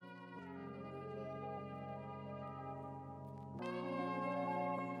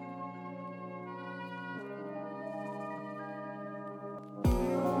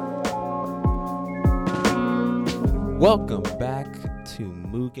Welcome back to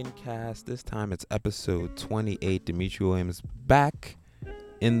Mugencast. This time it's episode 28. Dimitri Williams back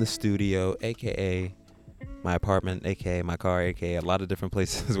in the studio, aka my apartment, aka my car, aka a lot of different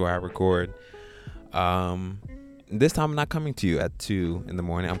places where I record. This time I'm not coming to you at 2 in the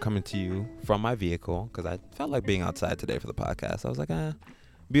morning. I'm coming to you from my vehicle because I felt like being outside today for the podcast. I was like,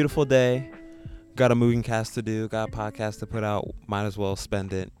 beautiful day. Got a Mugencast to do, got a podcast to put out. Might as well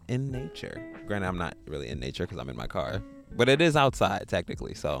spend it in nature. Granted, I'm not really in nature because I'm in my car, but it is outside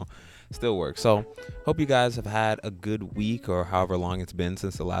technically, so still works. So hope you guys have had a good week or however long it's been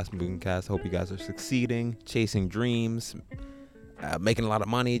since the last Mugencast. Hope you guys are succeeding, chasing dreams, making a lot of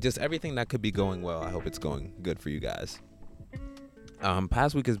money, just everything that could be going well. I hope it's going good for you guys.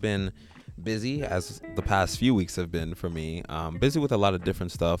 Past week has been busy, as the past few weeks have been for me. Busy with a lot of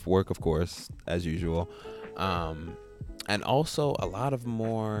different stuff, work of course, as usual, and also a lot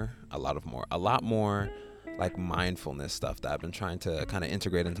more like mindfulness stuff that I've been trying to kind of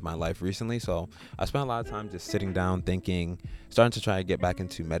integrate into my life recently. So I spent a lot of time just sitting down, thinking, starting to try to get back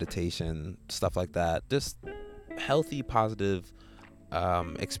into meditation, stuff like that, just healthy, positive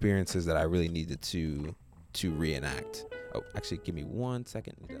experiences that I really needed to reenact. Oh, actually, give me 1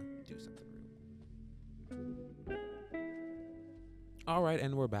 second. I need to do something. All right,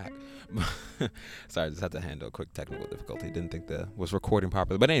 and we're back. Sorry, I just had to handle a quick technical difficulty. Didn't think that was recording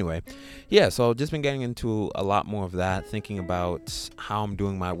properly. But anyway, yeah, so just been getting into a lot more of that, thinking about how I'm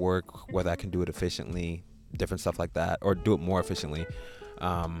doing my work, whether I can do it efficiently, different stuff like that, or do it more efficiently.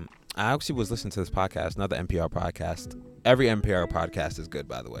 I actually was listening to this podcast, another NPR podcast. Every NPR podcast is good,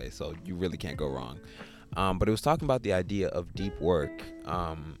 by the way, so you really can't go wrong. But it was talking about the idea of deep work.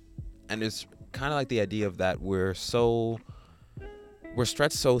 And it's kind of like the idea of that we're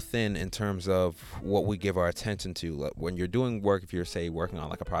stretched so thin in terms of what we give our attention to. Like when you're doing work, if you're, say, working on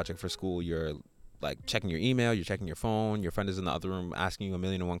like a project for school, you're like checking your email, you're checking your phone, your friend is in the other room asking you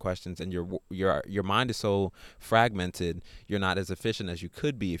 1,000,001 questions, and your mind is so fragmented, you're not as efficient as you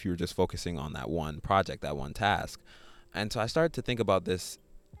could be if you were just focusing on that one project, that one task. And so I started to think about this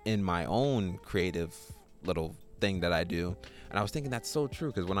in my own creative little thing that I do. And I was thinking that's so true,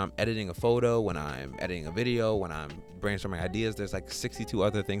 because when I'm editing a photo, when I'm editing a video, when I'm brainstorming ideas, there's like 62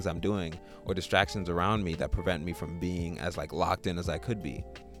 other things I'm doing or distractions around me that prevent me from being as like locked in as I could be.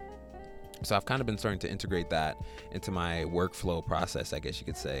 So I've kind of been starting to integrate that into my workflow process, I guess you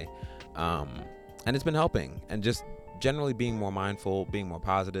could say. And it's been helping. And just generally being more mindful, being more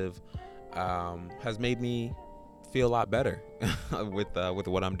positive, has made me feel a lot better with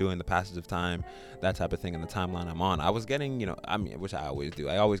what I'm doing, the passage of time, that type of thing, and the timeline I'm on. I was getting, which I always do.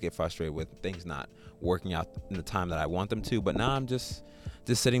 I always get frustrated with things not working out in the time that I want them to. But now I'm just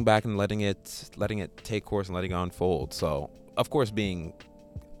sitting back and letting it take course and letting it unfold. So of course being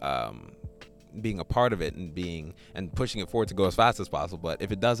a part of it and pushing it forward to go as fast as possible. But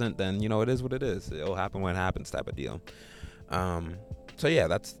if it doesn't, then it is what it is. It'll happen when it happens, type of deal. So yeah,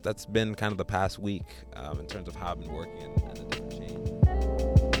 that's been kind of the past week in terms of how I've been working and the different change.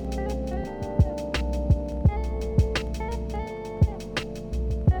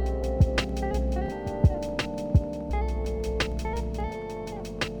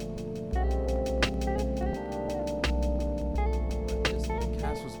 This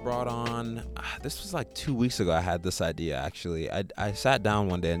podcast was brought on. This was like 2 weeks ago. I had this idea actually. I sat down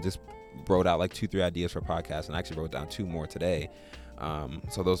one day and just wrote out like 2-3 ideas for podcasts, and I actually wrote down 2 more today.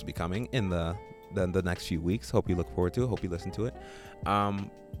 So those will be coming in the next few weeks. Hope you look forward to it. Hope you listen to it.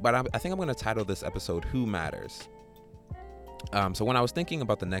 But I think I'm going to title this episode "Who Matters." So when I was thinking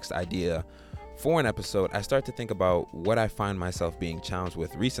about the next idea for an episode, I started to think about what I find myself being challenged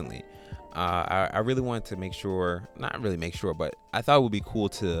with recently. I really wanted to but I thought it would be cool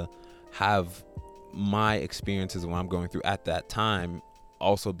to have my experiences and what I'm going through at that time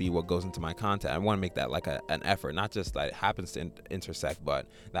also be what goes into my content. I want to make that like an effort, not just that it happens to intersect, but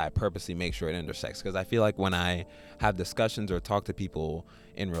that I purposely make sure it intersects. Because I feel like when I have discussions or talk to people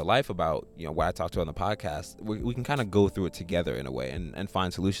in real life about what I talk to on the podcast, we can kind of go through it together in a way and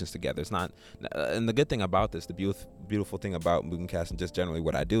find solutions together. It's not, and the good thing about this, the beautiful thing about Mugencast and just generally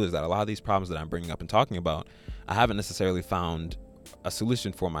what I do, is that a lot of these problems that I'm bringing up and talking about, I haven't necessarily found a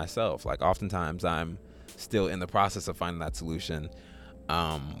solution for myself. Like oftentimes I'm still in the process of finding that solution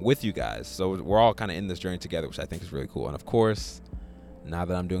with you guys. So we're all kind of in this journey together, which I think is really cool. And of course, now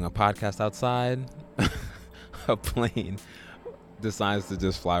that I'm doing a podcast outside, a plane decides to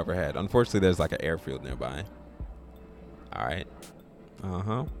just fly overhead. Unfortunately, there's like an airfield nearby. All right.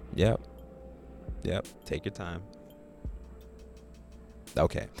 Yep. Take your time.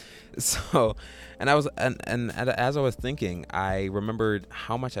 Okay. So, and as I was thinking, I remembered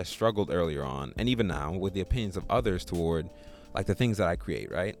how much I struggled earlier on, and even now, with the opinions of others toward like the things that I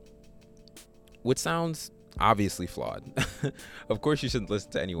create, right? Which sounds obviously flawed. Of course, you shouldn't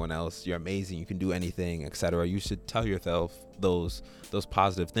listen to anyone else. You're amazing. You can do anything, etc. You should tell yourself those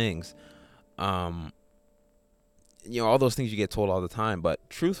positive things. Um, all those things you get told all the time, but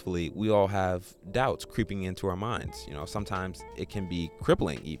truthfully, we all have doubts creeping into our minds. Sometimes it can be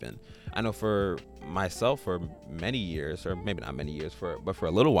crippling even. I know for myself, for many years, or maybe not many years, but for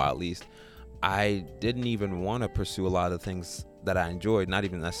a little while at least, I didn't even want to pursue a lot of things that I enjoyed, not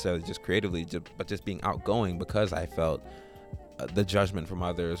even necessarily just creatively, but just being outgoing, because I felt the judgment from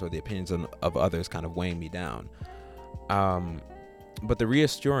others or the opinions of others kind of weighing me down. But the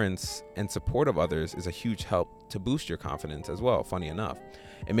reassurance and support of others is a huge help to boost your confidence as well, funny enough.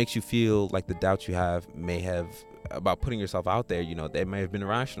 It makes you feel like the doubts you may have about putting yourself out there, they may have been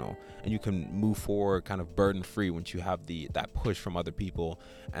irrational, and you can move forward kind of burden free once you have that push from other people,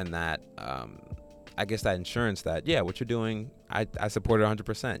 and that I guess that insurance that, yeah, what you're doing, I support it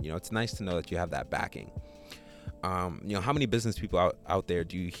 100%. It's nice to know that you have that backing. How many business people out there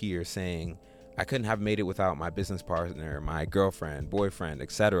do you hear saying, I couldn't have made it without my business partner, my girlfriend, boyfriend,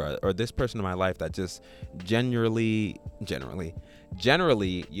 etc., or this person in my life that just generally,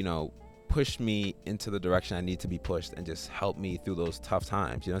 pushed me into the direction I need to be pushed and just helped me through those tough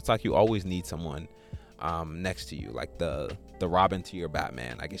times. It's like you always need someone next to you, like the Robin to your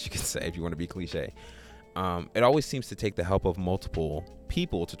Batman, I guess you could say, if you want to be cliche. It always seems to take the help of multiple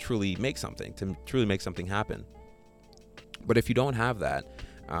people to truly make something happen. But if you don't have that,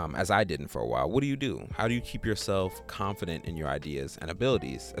 as I didn't for a while, what do? How do you keep yourself confident in your ideas and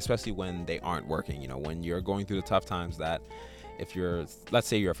abilities, especially when they aren't working? When you're going through the tough times, that let's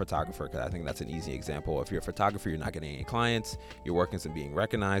say you're a photographer, because I think that's an easy example. If you're a photographer, you're not getting any clients, your work isn't being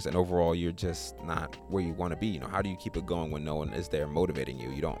recognized, and overall you're just not where you want to be. How do you keep it going when no one is there motivating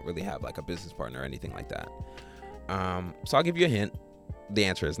you? You don't really have like a business partner or anything like that. So I'll give you a hint. The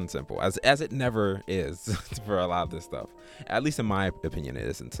answer isn't simple, as it never is for a lot of this stuff. At least in my opinion, it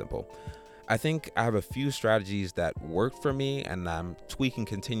isn't simple. I think I have a few strategies that work for me, and I'm tweaking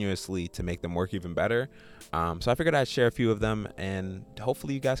continuously to make them work even better. So I figured I'd share a few of them, and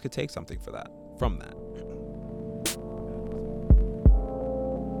hopefully you guys could take something from that.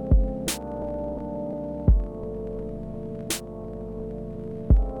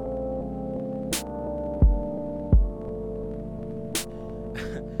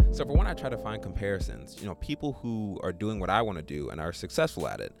 So for one, I try to find comparisons, people who are doing what I want to do and are successful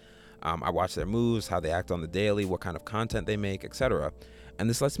at it. I watch their moves, how they act on the daily, what kind of content they make, etc. And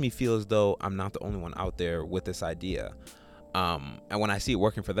this lets me feel as though I'm not the only one out there with this idea. And when I see it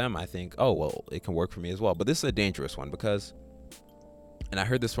working for them, I think, oh, well, it can work for me as well. But this is a dangerous one because, and I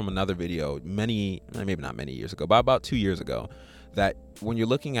heard this from another video maybe not many years ago, but about 2 years ago, that when you're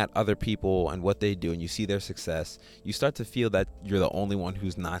looking at other people and what they do and you see their success, you start to feel that you're the only one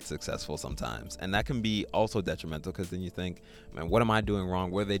who's not successful sometimes. And that can be also detrimental, because then you think, man, what am I doing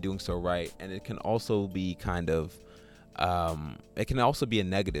wrong? What are they doing so right? And it can also be it can also be a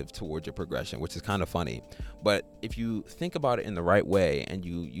negative towards your progression, which is kind of funny. But if you think about it in the right way and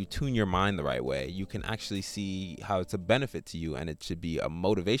you tune your mind the right way, you can actually see how it's a benefit to you, and it should be a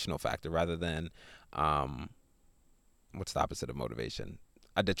motivational factor rather than what's the opposite of motivation?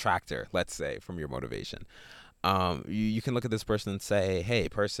 A detractor, let's say, from your motivation. You can look at this person and say, hey,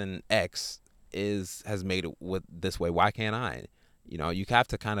 person X has made it with this way. Why can't I? You have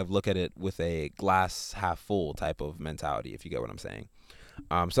to kind of look at it with a glass half full type of mentality, if you get what I'm saying.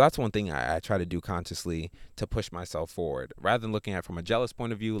 So that's one thing I try to do consciously to push myself forward. Rather than looking at it from a jealous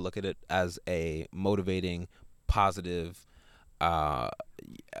point of view, look at it as a motivating, positive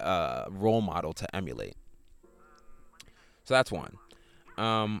role model to emulate. So that's one.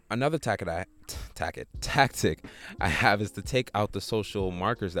 Another tactic I have is to take out the social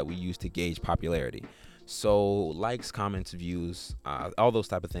markers that we use to gauge popularity. So likes, comments, views, all those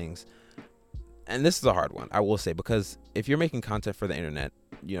type of things. And this is a hard one, I will say, because if you're making content for the internet,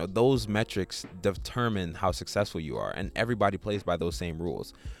 those metrics determine how successful you are, and everybody plays by those same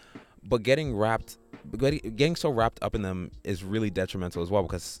rules. But getting so wrapped up in them is really detrimental as well,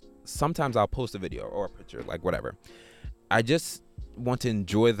 because sometimes I'll post a video or a picture, like whatever. I just want to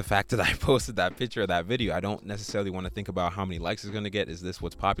enjoy the fact that I posted that picture or that video. I don't necessarily want to think about how many likes it's going to get. Is this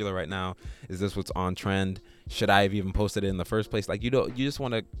what's popular right now? Is this what's on trend? Should I have even posted it in the first place? Like, you just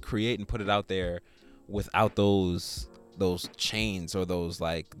want to create and put it out there without those chains or those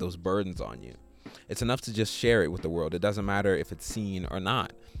burdens on you. It's enough to just share it with the world. It doesn't matter if it's seen or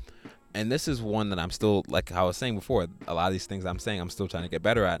not. And this is one that I'm still, like I was saying before, a lot of these things I'm saying I'm still trying to get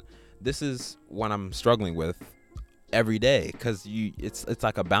better at. This is what I'm struggling with every day, because it's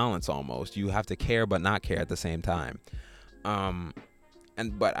like a balance almost. You have to care but not care at the same time. Um,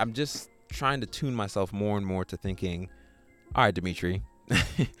 but I'm just trying to tune myself more and more to thinking, all right, Dimitri,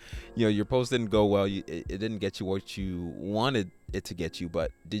 your post didn't go well. It didn't get you what you wanted it to get you,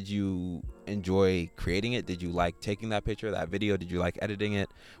 but did you enjoy creating it? Did you like taking that picture, that video? Did you like editing it?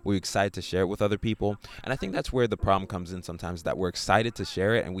 Were you excited to share it with other people? And I think that's where the problem comes in sometimes, that we're excited to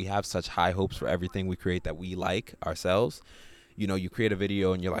share it and we have such high hopes for everything we create that we like ourselves. You create a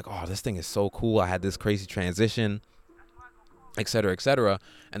video and you're like, oh, this thing is so cool. I had this crazy transition, et cetera,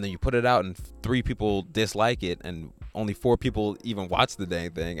 and then you put it out and 3 people dislike it and only 4 people even watch the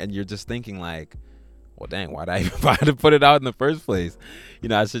dang thing, and you're just thinking like, well, dang, why'd I even try to put it out in the first place?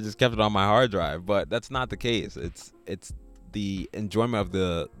 I should just kept it on my hard drive. But that's not the case. It's the enjoyment of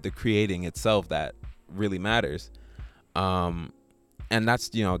the creating itself that really matters. And that's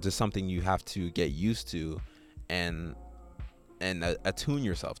just something you have to get used to, and attune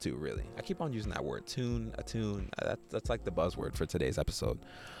yourself to. Really, I keep on using that word, attune. That's like the buzzword for today's episode.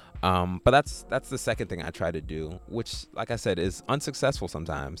 But that's the second thing I try to do, which, like I said, is unsuccessful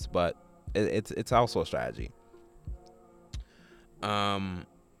sometimes, but it's also a strategy. But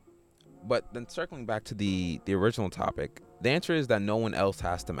then circling back to the original topic, the answer is that no one else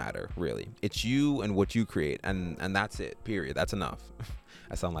has to matter. Really, it's you and what you create, and that's it. Period. That's enough.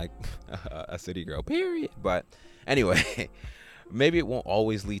 I sound like a city girl. Period. But anyway. Maybe it won't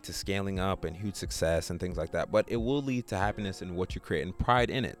always lead to scaling up and huge success and things like that, but it will lead to happiness in what you create and pride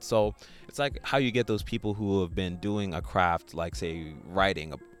in it. So it's like how you get those people who have been doing a craft, like say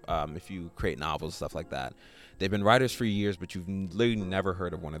writing, if you create novels, stuff like that. They've been writers for years, but you've literally never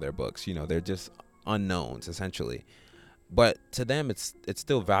heard of one of their books. They're just unknowns essentially. But to them, it's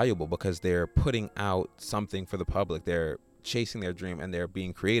still valuable because they're putting out something for the public. They're chasing their dream and they're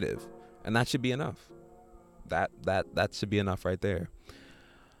being creative, and that should be enough. That should be enough right there.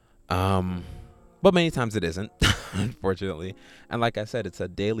 But many times it isn't, unfortunately. And like I said, it's a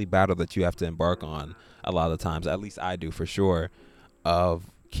daily battle that you have to embark on a lot of times. At least I do, for sure,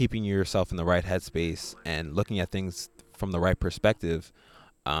 of keeping yourself in the right headspace and looking at things from the right perspective,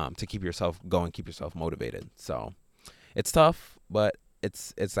 to keep yourself going, keep yourself motivated. So it's tough, but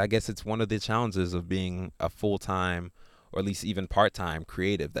it's I guess it's one of the challenges of being a full-time, or at least even part-time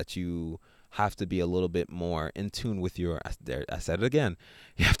creative, that you have to be a little bit more in tune with I said it again.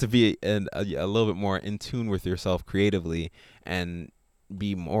 You have to be a little bit more in tune with yourself creatively, and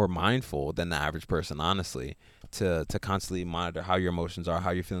be more mindful than the average person, honestly, to constantly monitor how your emotions are,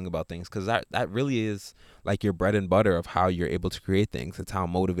 how you're feeling about things, because that really is like your bread and butter of how you're able to create things. It's how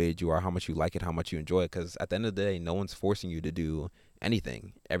motivated you are, how much you like it, how much you enjoy it, because at the end of the day, no one's forcing you to do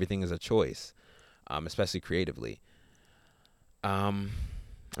anything. Everything is a choice, especially creatively.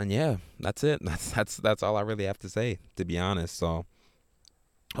 And yeah, that's it. That's all I really have to say, to be honest. So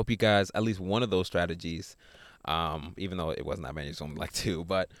hope you guys, at least one of those strategies, even though it wasn't that many, it's only like 2,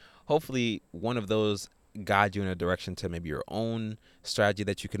 but hopefully one of those guide you in a direction to maybe your own strategy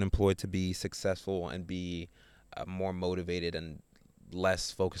that you can employ to be successful and be more motivated and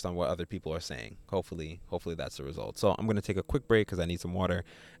less focused on what other people are saying. Hopefully that's the result. So I'm going to take a quick break because I need some water,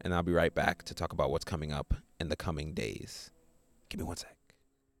 and I'll be right back to talk about what's coming up in the coming days. Give me one sec.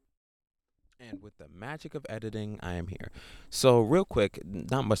 And with the magic of editing, I am here. So real quick,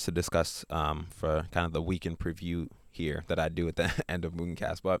 not much to discuss for kind of the weekend preview here that I do at the end of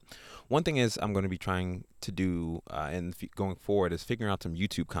Mooncast. But one thing is I'm going to be trying to do going forward is figuring out some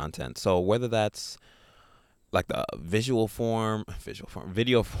YouTube content. So whether that's like the video form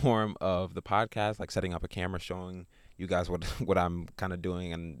of the podcast, like setting up a camera showing you guys what I'm kind of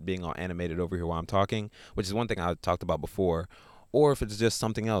doing and being all animated over here while I'm talking, which is one thing I talked about before. Or if it's just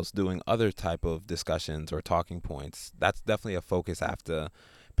something else, doing other type of discussions or talking points. That's definitely a focus I have to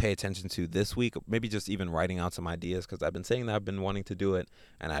pay attention to this week. Maybe just even writing out some ideas, because I've been saying that I've been wanting to do it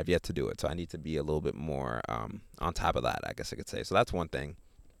and I've yet to do it. So I need to be a little bit more on top of that, I guess I could say. So that's one thing.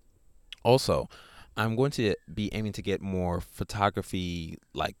 Also, I'm going to be aiming to get more photography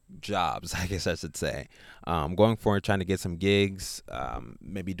like jobs, I guess I should say. Going forward, trying to get some gigs,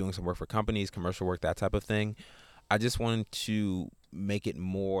 maybe doing some work for companies, commercial work, that type of thing. I just wanted to make it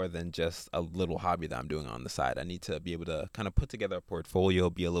more than just a little hobby that I'm doing on the side. I need to be able to kind of put together a portfolio,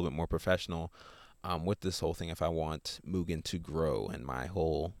 be a little bit more professional with this whole thing if I want Mugen to grow and my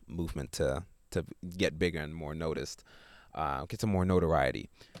whole movement to get bigger and more noticed, get some more notoriety.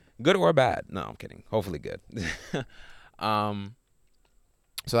 Good or bad? No, I'm kidding. Hopefully good. So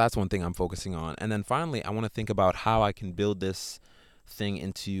that's one thing I'm focusing on. And then finally, I want to think about how I can build this thing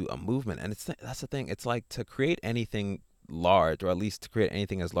into a movement. And that's the thing. It's like to create anything large, or at least to create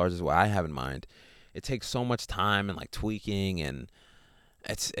anything as large as what I have in mind, it takes so much time and like tweaking, and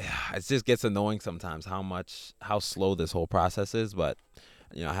it just gets annoying sometimes how slow this whole process is. But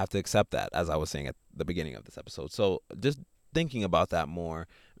I have to accept that, as I was saying at the beginning of this episode. So just thinking about that more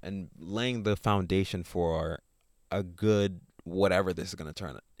and laying the foundation for a good whatever this is going to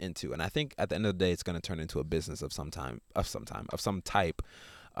turn into. And I think at the end of the day, it's going to turn into a business of some type,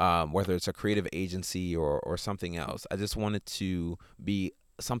 whether it's a creative agency or something else. I just want it to be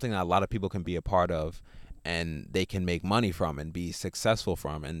something that a lot of people can be a part of, and they can make money from and be successful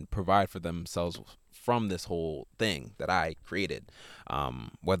from and provide for themselves from this whole thing that I created,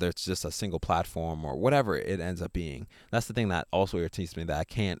 whether it's just a single platform or whatever it ends up being. That's the thing that also irritates me, that I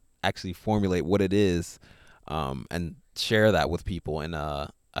can't actually formulate what it is, and share that with people in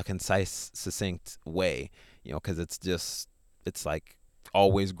a concise, succinct way, because it's like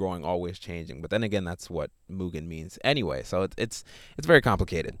always growing, always changing. But then again, that's what Mugen means anyway. So it's very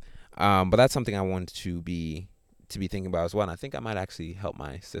complicated. But that's something I wanted to be thinking about as well. And I think I might actually help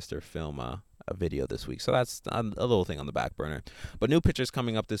my sister film a video this week. So that's a little thing on the back burner. But new pictures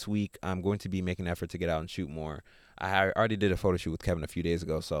coming up this week. I'm going to be making an effort to get out and shoot more. I already did a photo shoot with Kevin a few days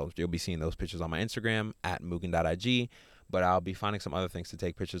ago, so you'll be seeing those pictures on my Instagram at Mugen.ig. But I'll be finding some other things to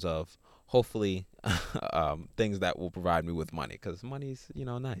take pictures of. Hopefully, things that will provide me with money, because money's,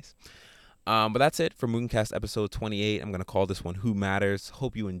 nice. But that's it for Mugencast episode 28. I'm going to call this one Who Matters.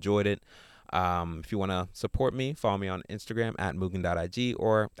 Hope you enjoyed it. If you want to support me, follow me on Instagram at Mugen.ig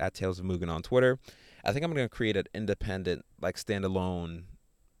or at Tales of Mugen on Twitter. I think I'm going to create an independent, like standalone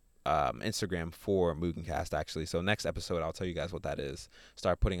Instagram for Mugencast, actually. So next episode, I'll tell you guys what that is.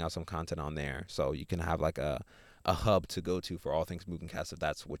 Start putting out some content on there, so you can have like a hub to go to for all things Mugencast, if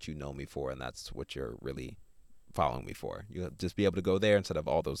that's what you know me for and that's what you're really following me for. You'll just be able to go there instead of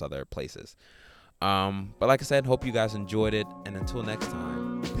all those other places. But like I said, hope you guys enjoyed it, and until next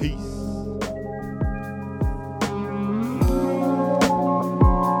time, peace.